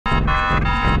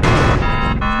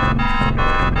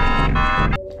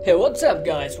Hey, what's up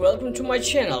guys, welcome to my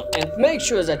channel and make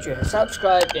sure that you have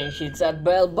subscribed and hit that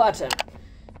bell button.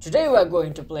 Today we are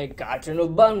going to play Garten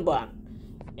of Banban.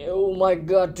 Oh my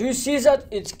god, do you see that?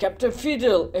 It's Captain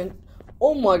Fiddle and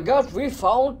oh my god, we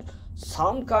found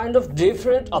some kind of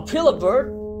different pillar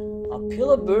bird. A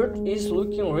pillar bird is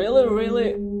looking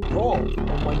really wrong.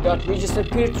 Oh my god, we just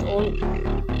appeared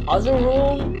on other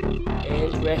room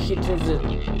and we're hitting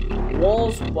the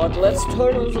walls, but let's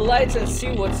turn on the lights and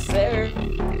see what's there.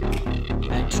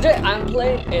 And today I'm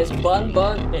playing as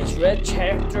Banban, as red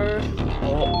character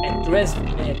or at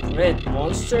red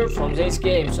monster from this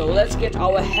game. So let's get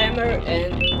our hammer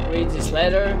and read this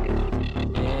letter.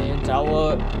 And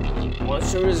our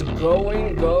monster is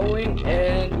going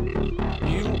and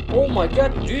oh my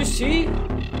god, do you see?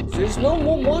 There's no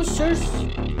more monsters.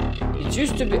 It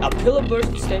used to be a pillar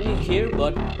bird standing here,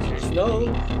 but there's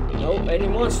no any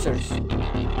monsters.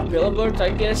 A pillar bird, I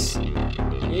guess,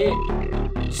 he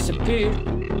disappeared.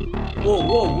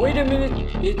 Whoa, wait a minute.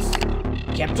 It's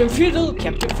Captain Fiddle.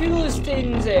 Captain Fiddle is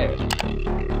staying there.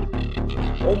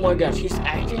 Oh my god, he's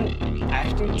acting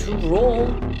too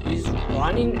wrong. He's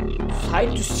running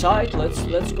side to side.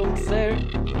 Let's go to there.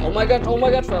 Oh my god,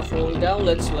 we're falling down.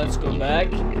 Let's go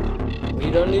back. We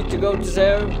don't need to go to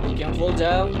there. We can fall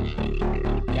down.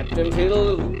 Captain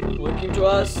Fiddle looking to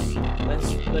us.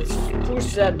 Let's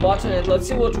push that button and let's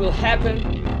see what will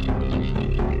happen.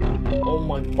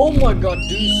 Oh my god,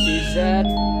 do you see that?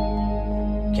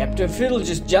 Captain Fiddle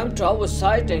just jumped to our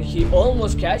side and he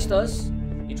almost catched us.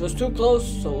 It was too close,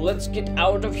 so let's get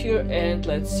out of here and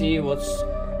let's see what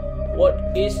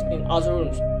is in other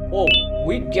rooms. Oh,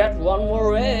 we got one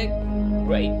more egg.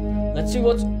 Great. Let's see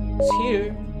what's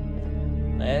here.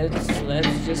 Let's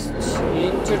just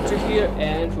enter to here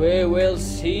and we will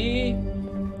see.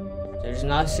 There's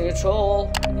nothing at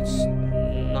all. It's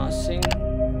nothing.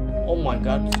 Oh my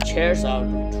god, the chairs are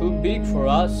too big for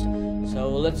us. So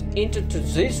let's enter to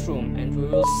this room and we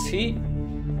will see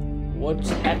what's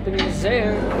happening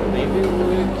there. Maybe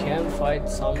we can find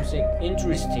something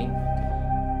interesting.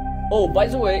 Oh, by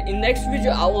the way, in next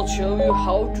video I will show you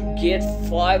how to get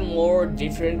 5 more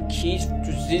different keys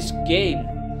to this game,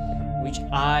 which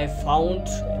I found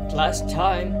last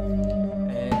time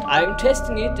and I'm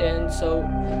testing it, and so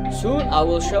soon I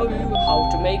will show you how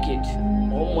to make it.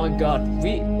 Oh my god,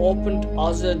 we opened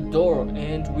other door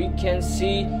and we can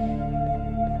see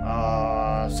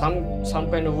some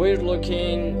kind of weird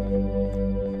looking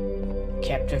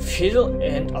Captain Fiddle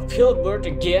and a pillar bird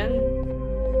again.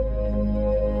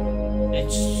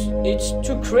 It's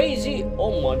too crazy.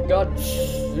 Oh my god,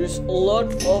 there's a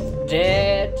lot of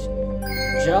dead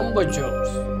jumbo jobs.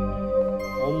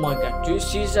 Oh my god, do you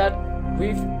see that?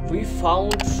 We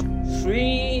found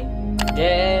 3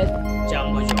 dead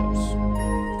jumbo jobs.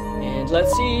 And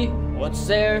let's see what's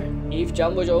there. If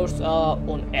jumbo jobs are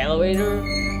on elevator,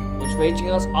 what's waiting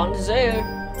us under there?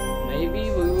 Maybe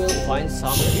we will find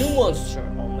some new monster,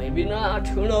 or maybe not,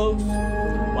 who knows.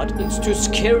 But it's too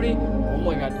scary. Oh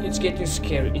my god, it's getting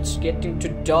scary. It's getting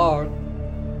too dark.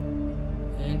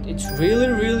 And it's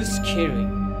really scary.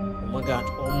 Oh my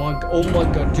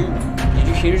god, did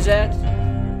you hear that?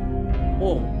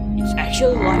 Oh, it's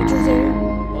actually lighter there.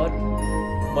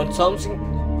 But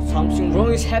something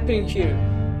wrong is happening here.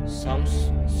 Some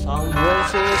wrong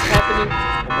thing is happening.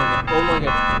 Oh my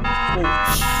god. Oh,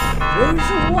 where is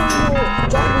the one more?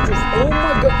 Jumbo Juice. Oh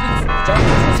my god, it's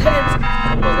Jumbo Juice's hands.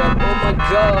 Oh my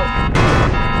god.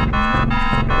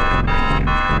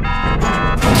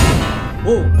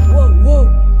 Whoa.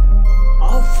 I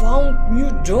found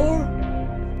new door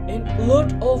and a lot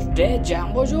of dead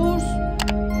Jumbo Juice.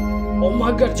 Oh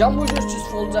my god, Jumbo Juice just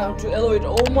falls down to elevator.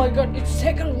 Oh my god, it's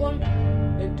second one.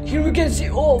 And here we can see,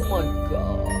 oh my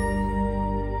god.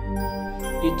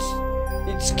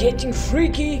 It's getting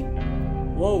freaky.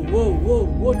 Whoa,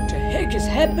 what the heck is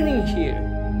happening here?